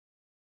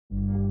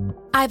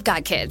I've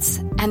got kids,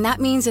 and that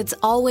means it's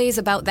always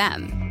about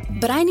them.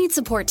 But I need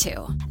support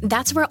too.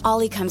 That's where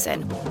Ollie comes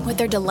in. With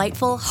their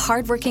delightful,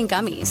 hardworking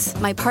gummies,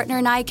 my partner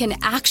and I can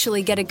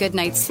actually get a good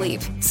night's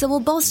sleep, so we'll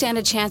both stand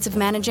a chance of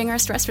managing our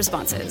stress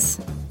responses.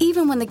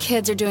 Even when the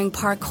kids are doing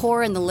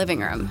parkour in the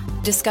living room.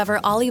 Discover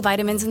Ollie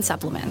vitamins and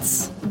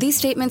supplements. These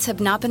statements have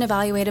not been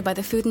evaluated by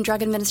the Food and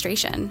Drug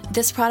Administration.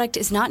 This product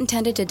is not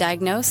intended to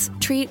diagnose,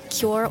 treat,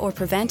 cure, or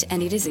prevent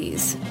any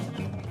disease.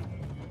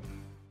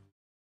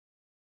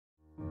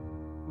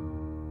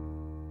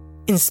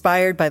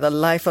 Inspired by the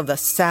life of the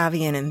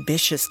savvy and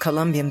ambitious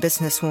Colombian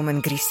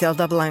businesswoman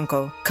Griselda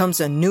Blanco comes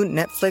a new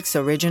Netflix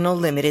original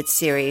limited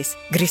series.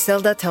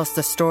 Griselda tells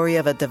the story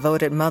of a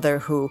devoted mother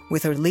who,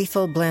 with her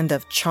lethal blend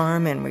of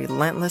charm and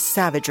relentless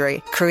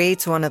savagery,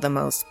 creates one of the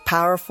most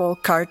powerful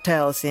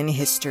cartels in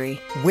history.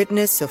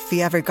 Witness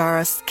Sofia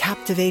Vergara's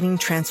captivating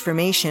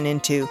transformation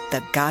into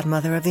the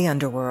godmother of the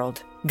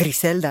underworld.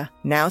 Griselda,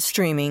 now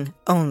streaming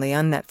only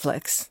on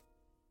Netflix.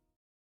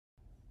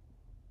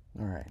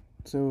 All right.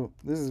 So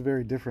this is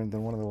very different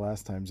than one of the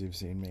last times you've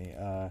seen me.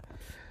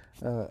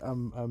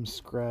 I'm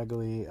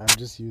scraggly. I'm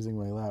just using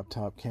my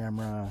laptop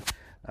camera.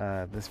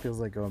 This feels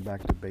like going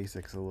back to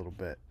basics a little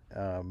bit.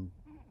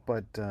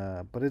 But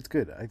it's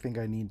good. I think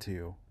I need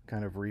to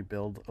kind of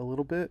rebuild a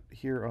little bit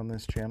here on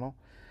this channel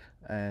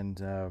and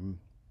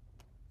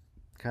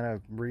kind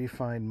of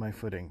refine my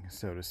footing,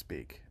 so to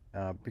speak.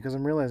 Because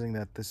I'm realizing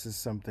that this is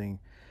something,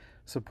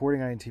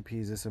 supporting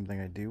INTPs is something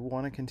I do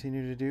want to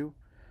continue to do.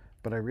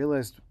 But I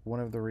realized one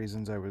of the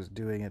reasons I was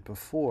doing it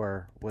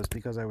before was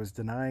because I was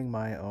denying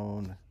my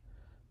own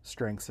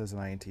strengths as an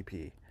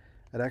INTP.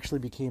 It actually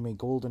became a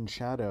golden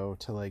shadow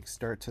to like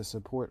start to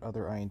support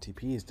other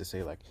INTPs to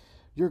say like,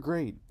 you're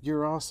great,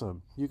 you're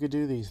awesome, you could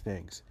do these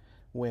things,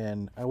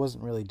 when I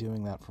wasn't really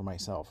doing that for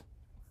myself.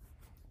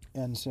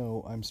 And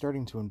so I'm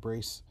starting to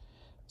embrace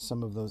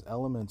some of those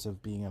elements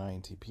of being an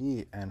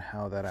INTP and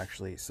how that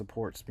actually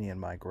supports me in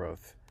my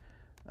growth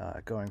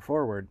going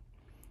forward.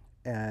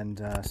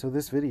 And so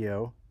this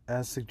video,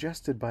 as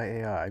suggested by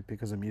AI,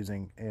 because I'm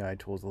using AI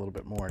tools a little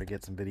bit more to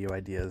get some video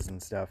ideas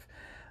and stuff,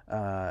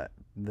 the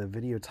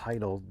video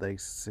title they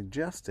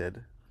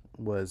suggested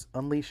was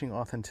Unleashing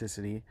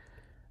Authenticity,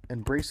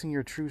 Embracing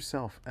Your True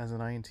Self as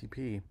an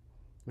INTP,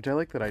 which I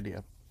like that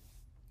idea.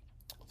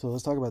 So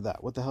let's talk about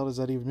that. What the hell does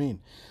that even mean?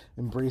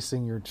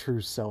 Embracing your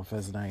true self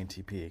as an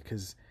INTP,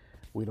 because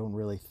we don't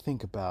really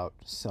think about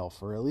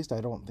self, or at least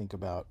I don't think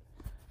about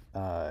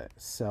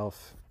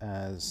self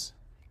as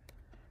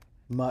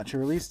much,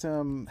 or at least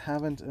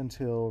haven't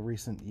until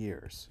recent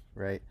years,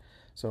 right?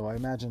 So I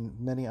imagine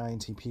many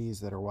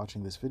INTPs that are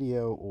watching this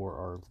video or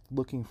are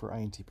looking for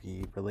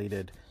INTP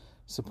related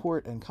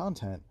support and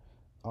content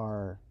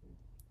are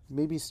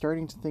maybe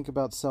starting to think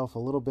about self a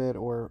little bit,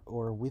 or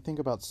we think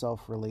about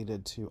self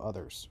related to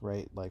others,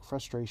 right? Like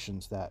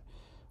frustrations that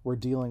we're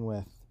dealing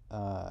with,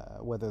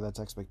 whether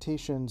that's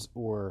expectations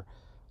or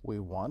we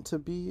want to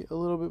be a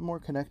little bit more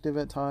connective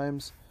at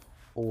times,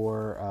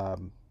 or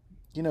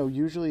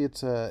usually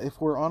it's if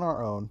we're on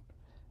our own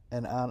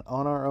and on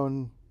our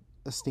own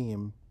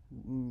esteem,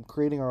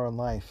 creating our own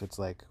life, it's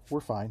like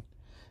we're fine,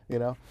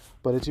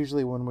 but it's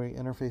usually when we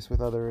interface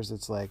with others,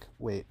 it's like,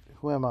 wait,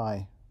 who am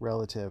I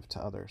relative to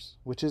others?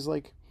 Which is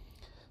like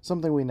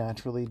something we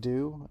naturally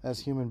do as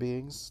human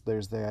beings.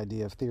 There's the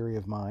idea of theory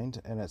of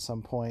mind, and at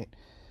some point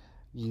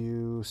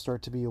you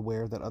start to be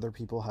aware that other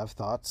people have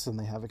thoughts and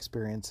they have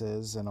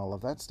experiences and all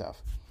of that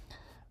stuff.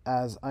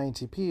 As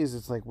INTPs,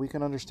 it's like we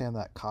can understand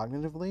that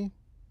cognitively,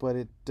 but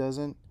it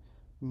doesn't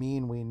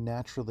mean we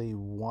naturally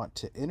want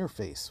to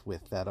interface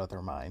with that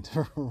other mind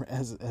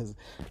as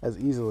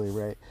easily,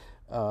 right?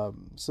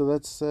 So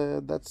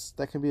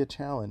that can be a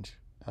challenge,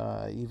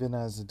 even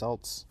as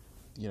adults,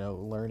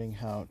 learning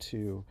how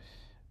to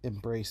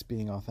embrace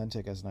being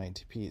authentic as an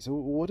INTP. So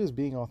what does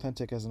being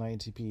authentic as an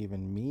INTP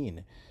even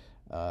mean?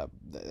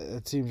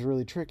 It seems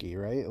really tricky,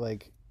 right?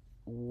 Like,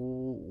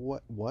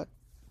 what?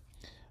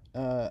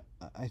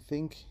 I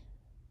think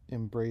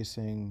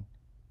embracing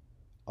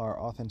our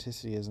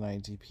authenticity as an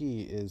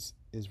INTP is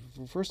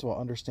first of all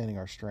understanding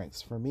our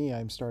strengths. For me,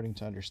 I'm starting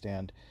to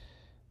understand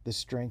the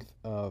strength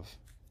of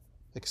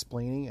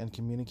explaining and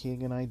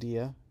communicating an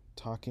idea,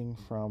 talking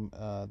from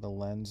the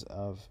lens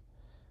of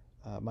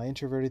my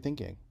introverted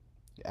thinking,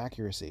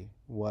 accuracy,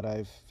 what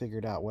I've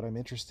figured out, what I'm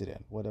interested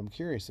in, what I'm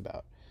curious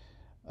about,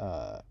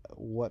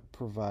 what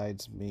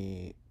provides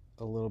me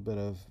a little bit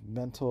of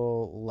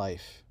mental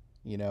life,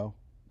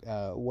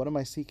 what am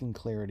I seeking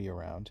clarity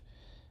around,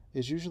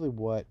 is usually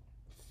what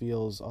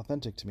feels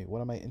authentic to me.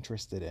 What am I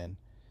interested in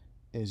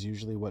is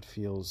usually what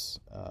feels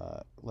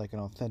like an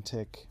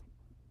authentic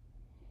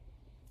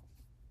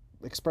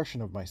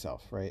expression of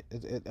myself, right?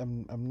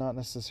 I'm not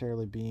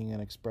necessarily being an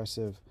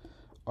expressive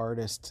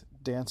artist,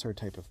 dancer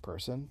type of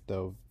person,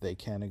 though they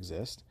can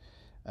exist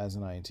as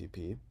an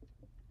INTP.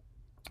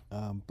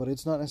 But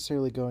it's not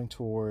necessarily going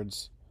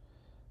towards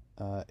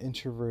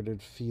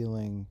introverted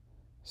feeling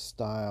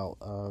style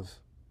of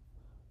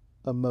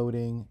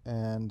emoting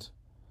and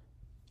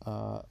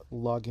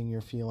logging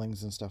your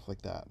feelings and stuff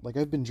like that. Like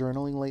I've been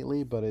journaling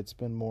lately, but it's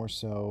been more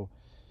so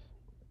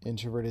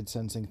introverted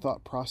sensing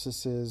thought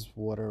processes.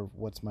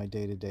 What's my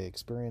day-to-day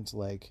experience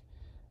like,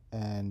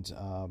 and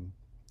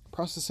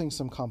processing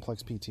some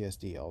complex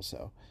PTSD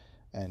also,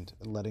 and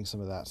letting some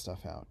of that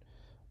stuff out.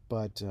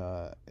 But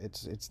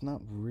it's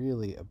not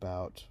really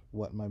about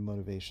what my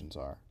motivations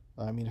are.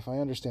 I mean, if I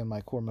understand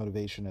my core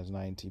motivation as an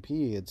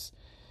INTP,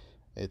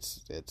 it's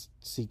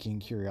seeking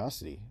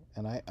curiosity,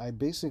 and I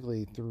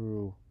basically,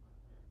 through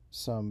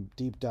some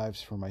deep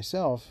dives for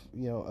myself,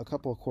 a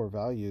couple of core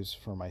values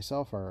for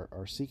myself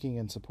are seeking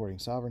and supporting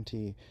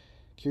sovereignty,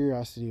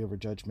 curiosity over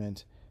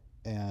judgment,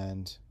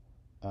 and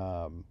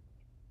um,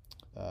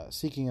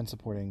 seeking and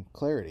supporting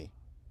clarity.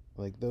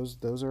 Like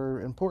those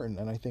are important,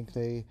 and I think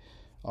they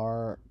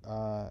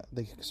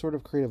sort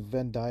of create a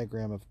Venn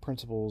diagram of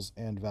principles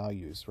and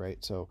values,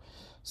 right? So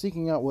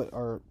seeking out what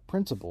are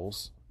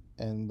principles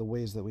and the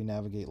ways that we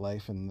navigate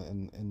life, and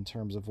in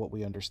terms of what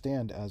we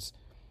understand as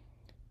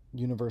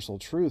universal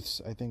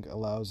truths, I think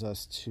allows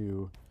us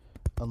to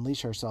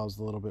unleash ourselves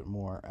a little bit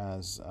more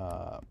as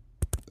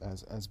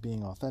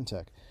being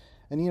authentic.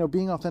 And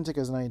being authentic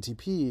as an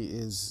INTP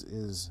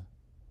is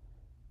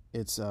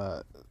it's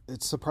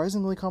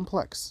surprisingly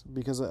complex,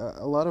 because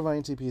a lot of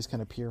INTPs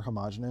can appear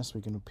homogenous.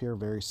 We can appear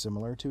very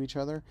similar to each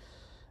other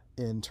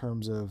in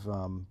terms of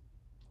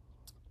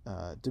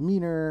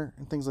demeanor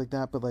and things like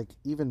that. But like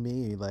even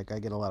me, like I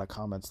get a lot of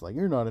comments like,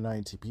 you're not an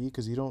INTP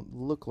because you don't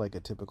look like a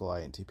typical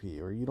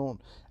INTP, or you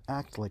don't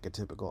act like a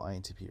typical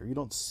INTP, or you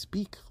don't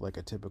speak like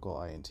a typical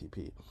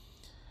INTP.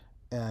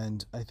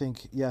 And I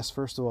think, yes,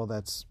 first of all,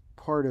 that's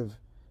part of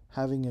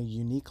having a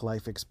unique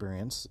life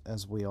experience,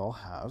 as we all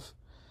have.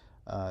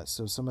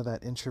 So some of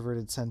that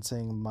introverted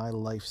sensing, my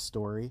life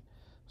story,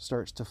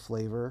 starts to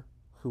flavor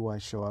who I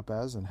show up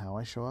as and how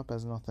I show up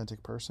as an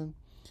authentic person.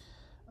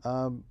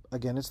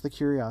 Again, it's the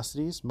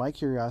curiosities. My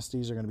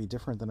curiosities are going to be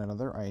different than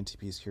another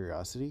INTP's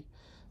curiosity.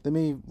 They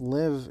may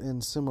live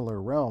in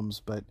similar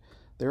realms, but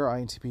there are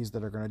INTPs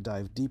that are going to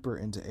dive deeper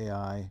into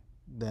AI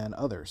than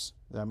others.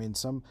 I mean,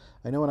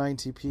 I know an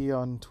INTP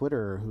on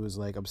Twitter who is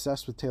like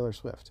obsessed with Taylor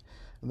Swift,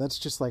 and that's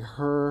just like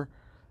her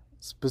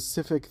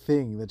specific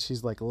thing that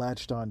she's like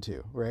latched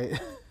onto, right?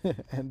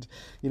 And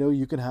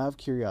you can have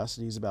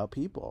curiosities about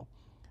people,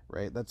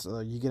 right? That's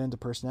you get into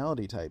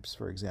personality types,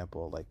 for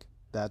example. Like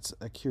that's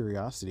a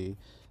curiosity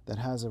that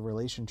has a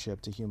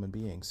relationship to human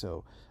beings.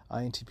 So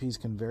INTPs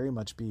can very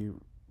much be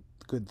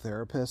good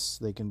therapists.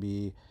 They can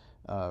be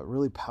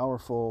really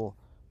powerful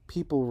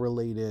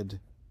people-related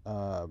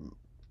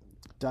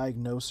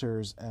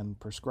diagnosers and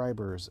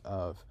prescribers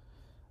of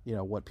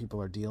what people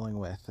are dealing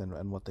with,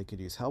 and what they could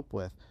use help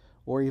with,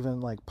 or even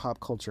like pop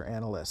culture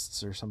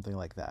analysts or something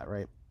like that,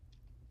 right?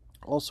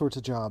 All sorts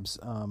of jobs.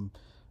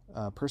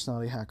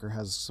 Personality Hacker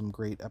has some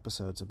great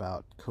episodes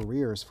about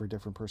careers for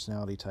different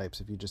personality types.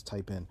 If you just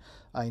type in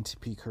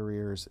INTP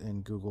careers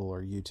in Google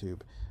or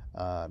YouTube,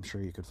 I'm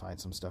sure you could find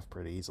some stuff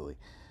pretty easily.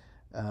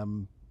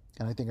 And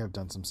I think I've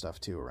done some stuff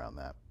too around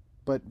that.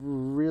 But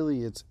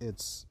really,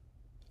 it's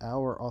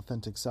our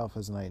authentic self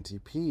as an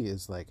INTP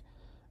is like,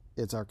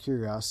 it's our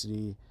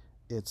curiosity.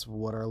 It's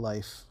what our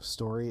life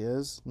story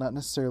is, not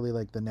necessarily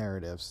like the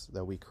narratives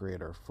that we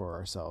create for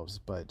ourselves,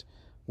 but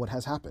what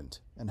has happened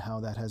and how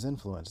that has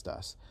influenced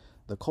us.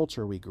 The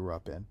culture we grew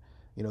up in,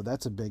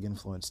 that's a big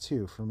influence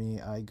too. For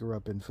me, I grew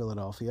up in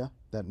Philadelphia.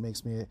 That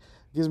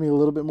gives me a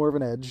little bit more of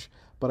an edge,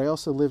 but I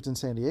also lived in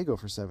San Diego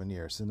for 7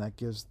 years, and that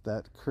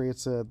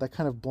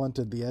kind of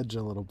blunted the edge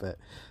a little bit,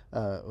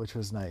 which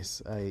was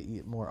nice. I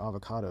eat more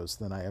avocados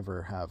than I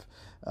ever have.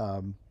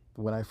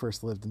 When I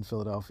first lived in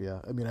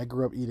Philadelphia, I mean, I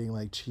grew up eating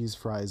like cheese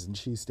fries and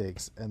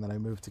cheesesteaks, and then I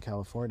moved to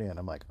California, and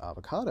I'm like,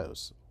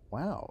 avocados,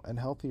 wow, and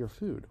healthier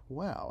food,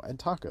 wow, and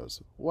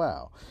tacos,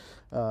 wow.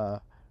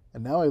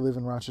 And now I live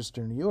in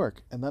Rochester, New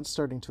York, and that's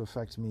starting to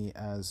affect me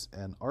as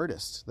an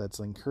artist. That's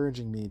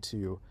encouraging me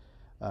to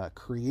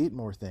create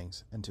more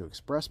things and to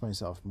express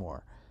myself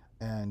more.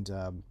 And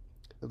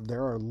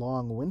there are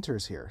long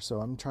winters here, so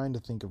I'm trying to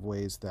think of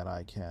ways that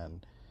I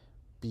can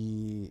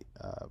be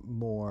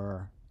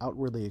more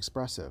outwardly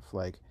expressive.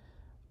 Like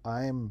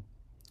I'll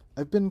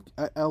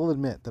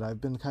admit that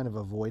I've been kind of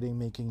avoiding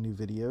making new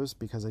videos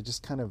because I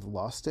just kind of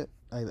lost it.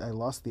 I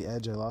lost the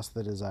edge. I lost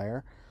the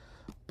desire.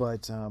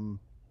 But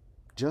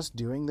just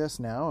doing this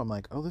now, I'm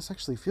like, oh, this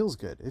actually feels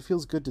good. It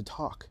feels good to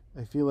talk.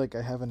 I feel like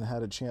I haven't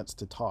had a chance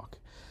to talk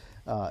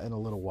in a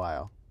little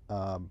while.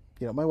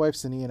 My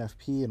wife's an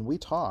ENFP and we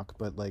talk,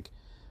 but like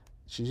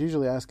she's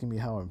usually asking me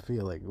how I'm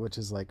feeling, which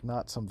is like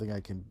not something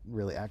I can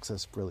really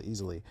access really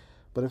easily.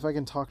 But if I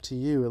can talk to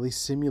you, at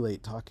least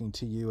simulate talking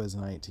to you as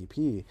an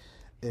INTP,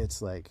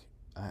 it's like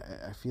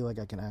I feel like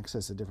I can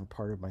access a different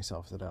part of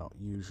myself that I don't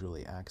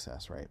usually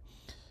access, right?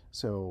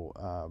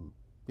 So,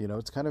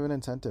 it's kind of an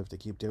incentive to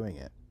keep doing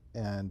it.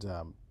 And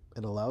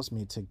it allows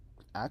me to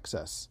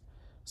access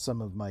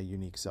some of my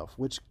unique self,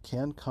 which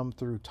can come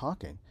through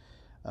talking.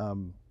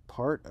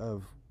 Part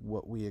of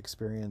what we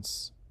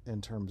experience in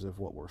terms of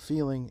what we're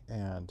feeling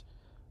and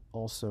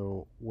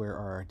also where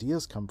our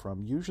ideas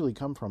usually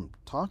come from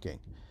talking.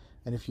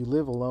 And if you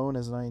live alone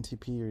as an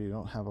INTP, or you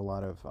don't have a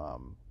lot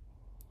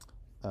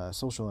of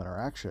social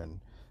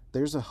interaction,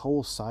 there's a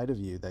whole side of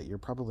you that you're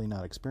probably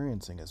not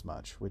experiencing as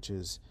much, which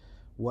is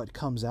what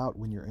comes out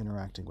when you're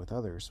interacting with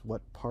others.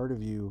 What part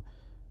of you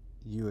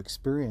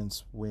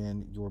experience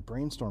when you're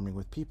brainstorming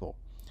with people,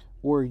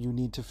 or you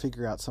need to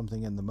figure out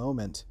something in the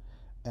moment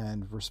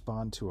and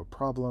respond to a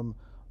problem,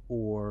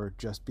 or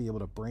just be able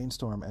to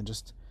brainstorm and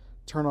just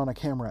turn on a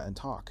camera and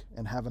talk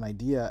and have an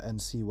idea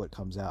and see what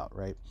comes out,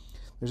 right?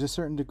 There's a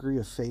certain degree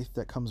of faith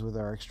that comes with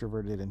our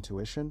extroverted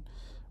intuition,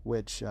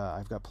 which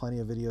I've got plenty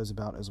of videos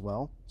about as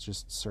well.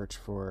 Just search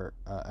for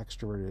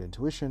extroverted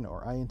intuition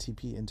or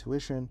INTP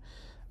intuition,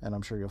 and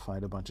I'm sure you'll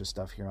find a bunch of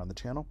stuff here on the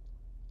channel.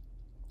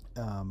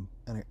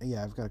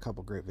 Yeah, I've got a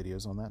couple great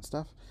videos on that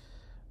stuff.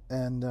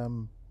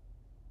 And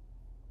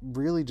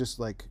really just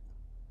like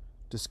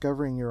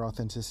discovering your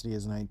authenticity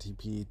as an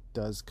INTP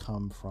does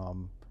come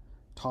from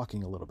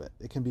talking a little bit.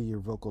 It can be your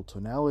vocal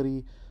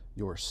tonality,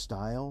 your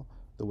style,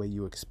 the way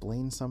you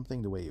explain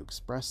something, the way you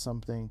express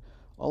something.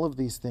 All of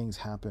these things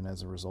happen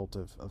as a result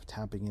of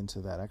tapping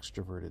into that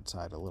extroverted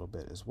side a little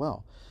bit as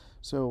well.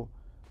 So,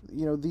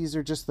 these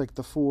are just like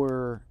the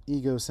 4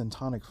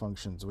 ego-syntonic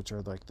functions, which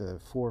are like the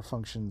 4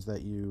 functions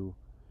that you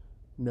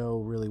know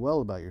really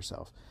well about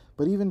yourself.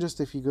 But even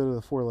just if you go to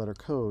the 4-letter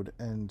code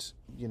and,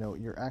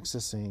 you're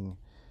accessing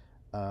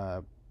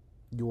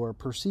your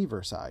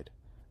perceiver side,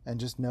 and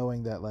just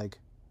knowing that, like,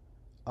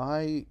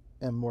 I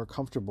am more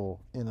comfortable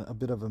in a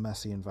bit of a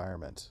messy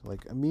environment.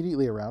 Like,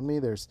 immediately around me,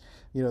 there's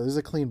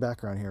a clean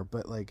background here,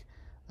 but like,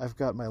 I've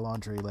got my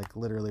laundry like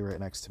literally right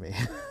next to me.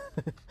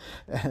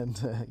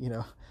 And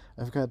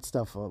I've got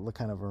stuff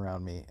kind of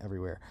around me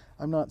everywhere.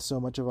 I'm not so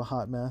much of a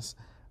hot mess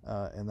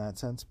in that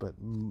sense, but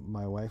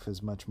my wife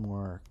is much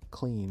more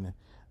clean.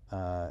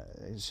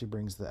 She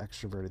brings the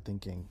extroverted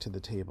thinking to the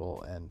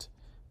table and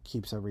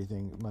keeps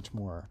everything much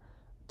more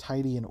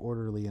tidy and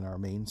orderly in our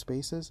main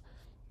spaces.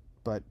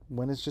 But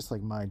when it's just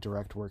like my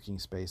direct working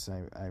space,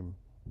 I'm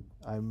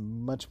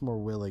much more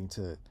willing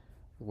to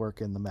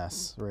work in the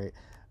mess, right?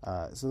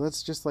 So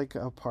that's just like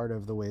a part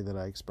of the way that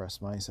I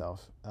express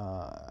myself,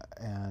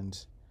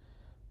 and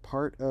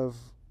part of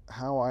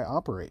how I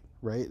operate,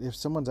 right? If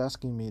someone's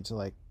asking me to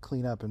like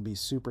clean up and be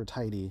super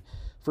tidy,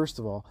 first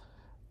of all,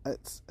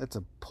 it's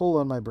a pull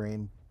on my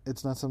brain.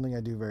 It's not something I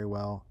do very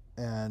well,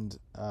 and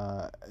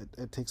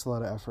it takes a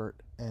lot of effort,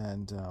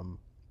 and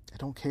I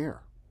don't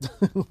care.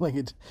 like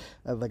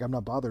I'm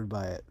not bothered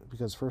by it,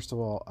 because first of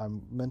all,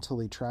 I'm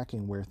mentally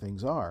tracking where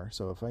things are.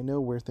 So if I know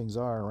where things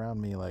are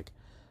around me, like,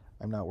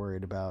 I'm not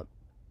worried about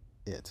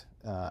it.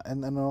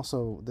 And then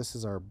also, this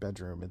is our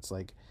bedroom. It's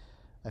like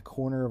a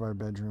corner of our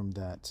bedroom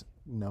that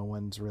no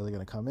one's really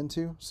going to come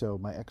into. So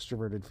my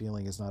extroverted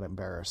feeling is not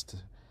embarrassed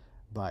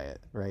by it,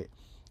 right?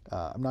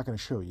 I'm not going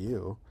to show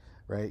you,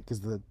 right?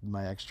 Because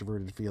my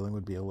extroverted feeling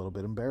would be a little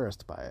bit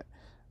embarrassed by it.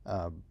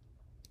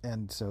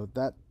 And so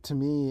that, to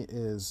me,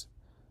 is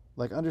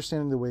like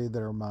understanding the way that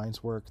our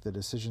minds work, the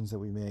decisions that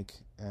we make,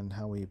 and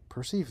how we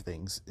perceive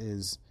things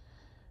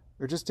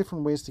are just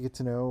different ways to get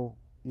to know,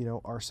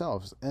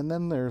 ourselves. And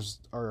then there's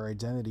our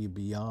identity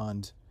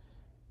beyond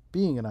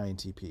being an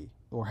INTP,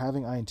 or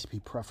having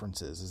INTP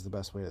preferences is the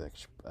best way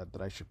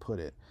that I should put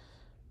it.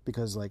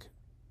 Because, like,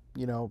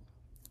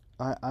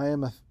 I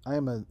am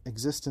a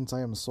existence,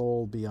 I am a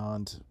soul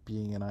beyond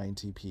being an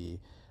INTP,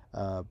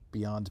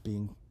 beyond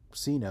being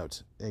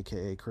C-Note,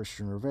 aka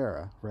Christian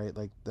Rivera, right?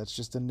 Like, that's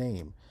just a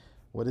name.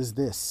 What is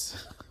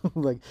this?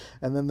 Like,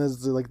 and then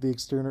there's like the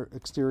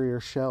exterior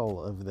shell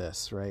of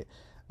this, right?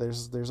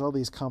 There's all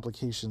these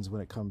complications when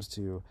it comes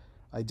to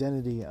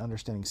identity,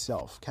 understanding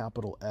self,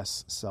 capital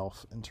S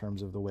self, in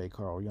terms of the way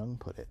Carl Jung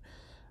put it.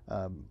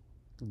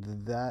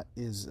 That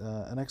is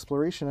an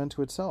exploration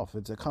unto itself.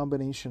 It's a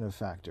combination of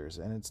factors,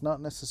 and it's not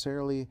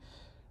necessarily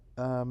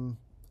an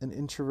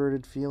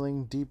introverted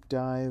feeling, deep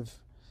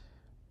dive,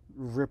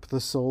 rip the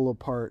soul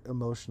apart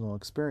emotional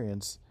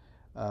experience.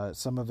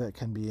 Some of it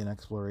can be an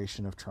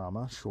exploration of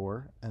trauma,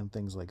 sure, and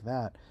things like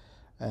that.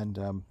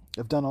 And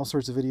I've done all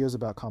sorts of videos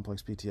about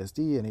complex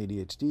PTSD and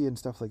ADHD and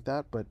stuff like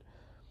that, but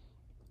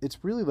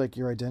it's really like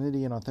your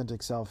identity and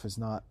authentic self is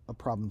not a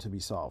problem to be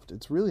solved.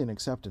 It's really an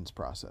acceptance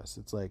process.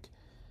 It's like,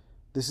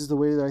 this is the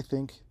way that I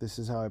think, this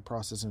is how I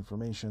process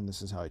information,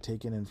 this is how I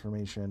take in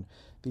information,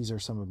 these are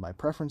some of my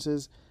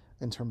preferences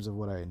in terms of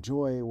what I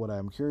enjoy, what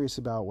I'm curious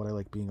about, what I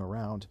like being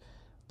around.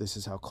 This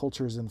is how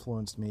culture has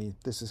influenced me.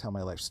 This is how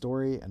my life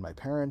story and my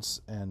parents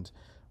and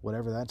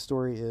whatever that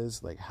story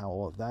is, like how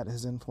all of that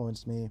has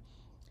influenced me.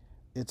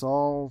 It's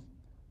all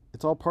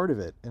part of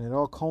it, and it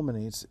all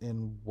culminates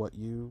in what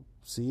you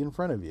see in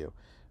front of you,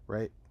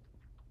 right?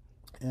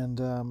 And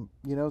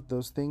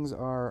those things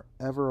are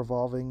ever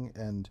evolving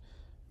and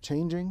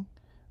changing,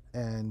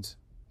 and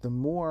the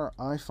more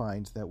I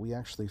find that we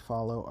actually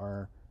follow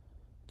our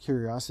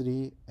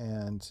curiosity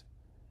and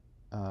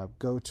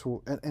go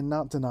to and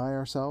not deny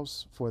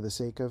ourselves for the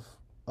sake of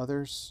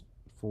others,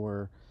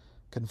 for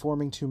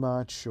conforming too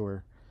much,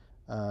 or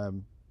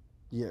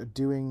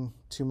doing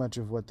too much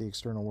of what the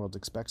external world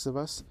expects of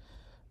us,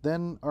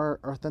 then our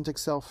authentic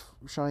self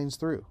shines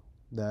through.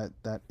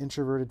 that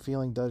introverted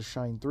feeling does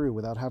shine through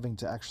without having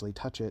to actually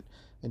touch it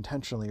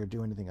intentionally or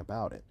do anything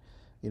about it.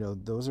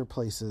 Those are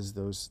places,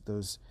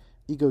 those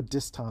ego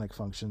dystonic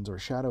functions or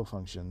shadow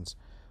functions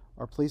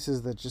are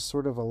places that just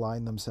sort of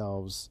align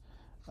themselves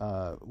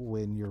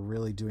when you're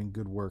really doing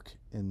good work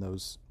in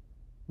those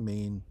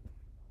main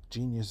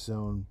genius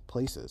zone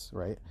places,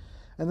 right?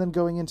 And then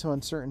going into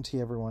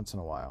uncertainty every once in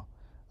a while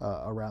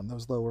around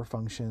those lower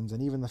functions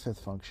and even the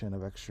fifth function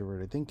of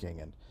extroverted thinking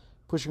and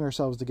pushing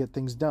ourselves to get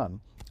things done.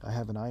 I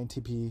have an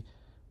INTP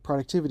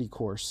productivity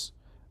course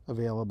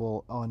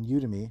available on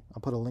Udemy.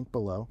 I'll put a link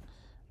below.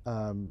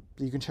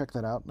 You can check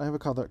that out. And I have a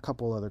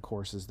couple other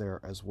courses there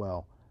as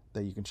well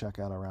that you can check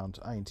out around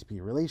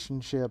INTP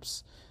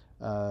relationships,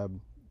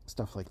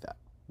 stuff like that,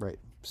 right?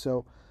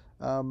 So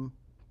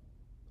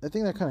I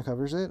think that kind of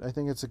covers it. I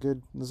think it's a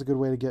good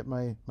way to get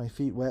my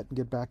feet wet and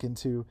get back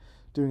into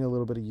doing a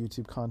little bit of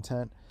YouTube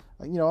content.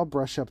 I'll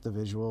brush up the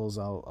visuals.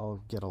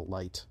 I'll get a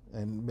light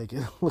and make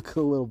it look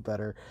a little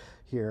better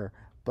here.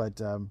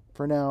 But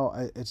for now,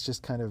 it's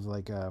just kind of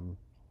like I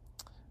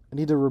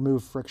need to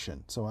remove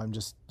friction. So I'm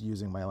just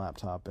using my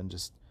laptop and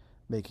just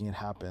making it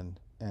happen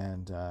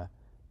and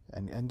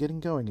getting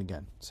going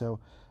again. So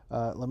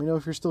let me know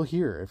if you're still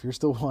here, if you're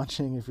still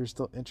watching, if you're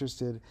still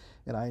interested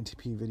in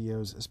INTP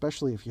videos,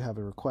 especially if you have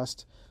a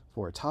request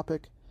for a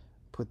topic.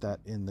 Put that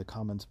in the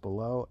comments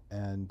below,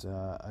 and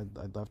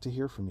I'd love to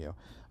hear from you.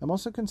 I'm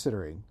also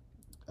considering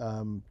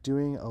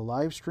doing a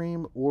live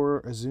stream or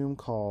a Zoom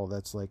call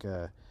that's like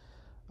a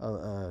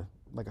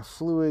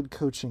fluid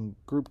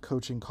group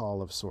coaching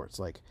call of sorts,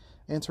 like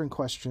answering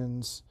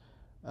questions,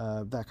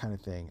 that kind of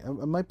thing.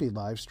 It might be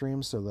live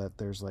streams so that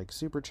there's like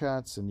super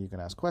chats and you can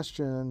ask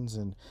questions,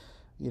 and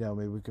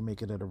maybe we can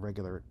make it at a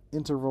regular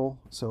interval.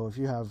 So if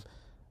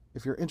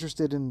you're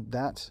interested in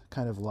that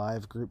kind of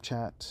live group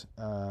chat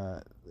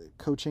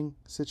coaching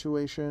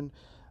situation,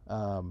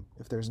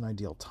 if there's an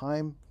ideal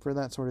time for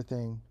that sort of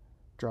thing,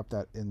 drop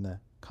that in the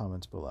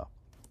comments below.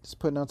 Just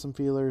putting out some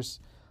feelers.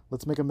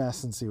 Let's make a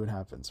mess and see what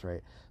happens,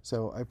 right?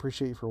 So I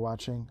appreciate you for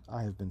watching.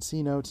 I have been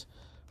C-Note.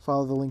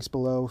 Follow the links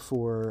below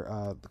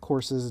for the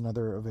courses and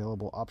other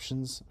available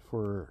options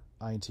for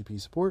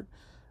INTP support.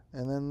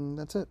 And then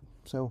that's it.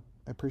 So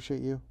I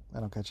appreciate you,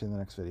 and I'll catch you in the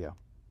next video.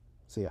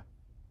 See ya.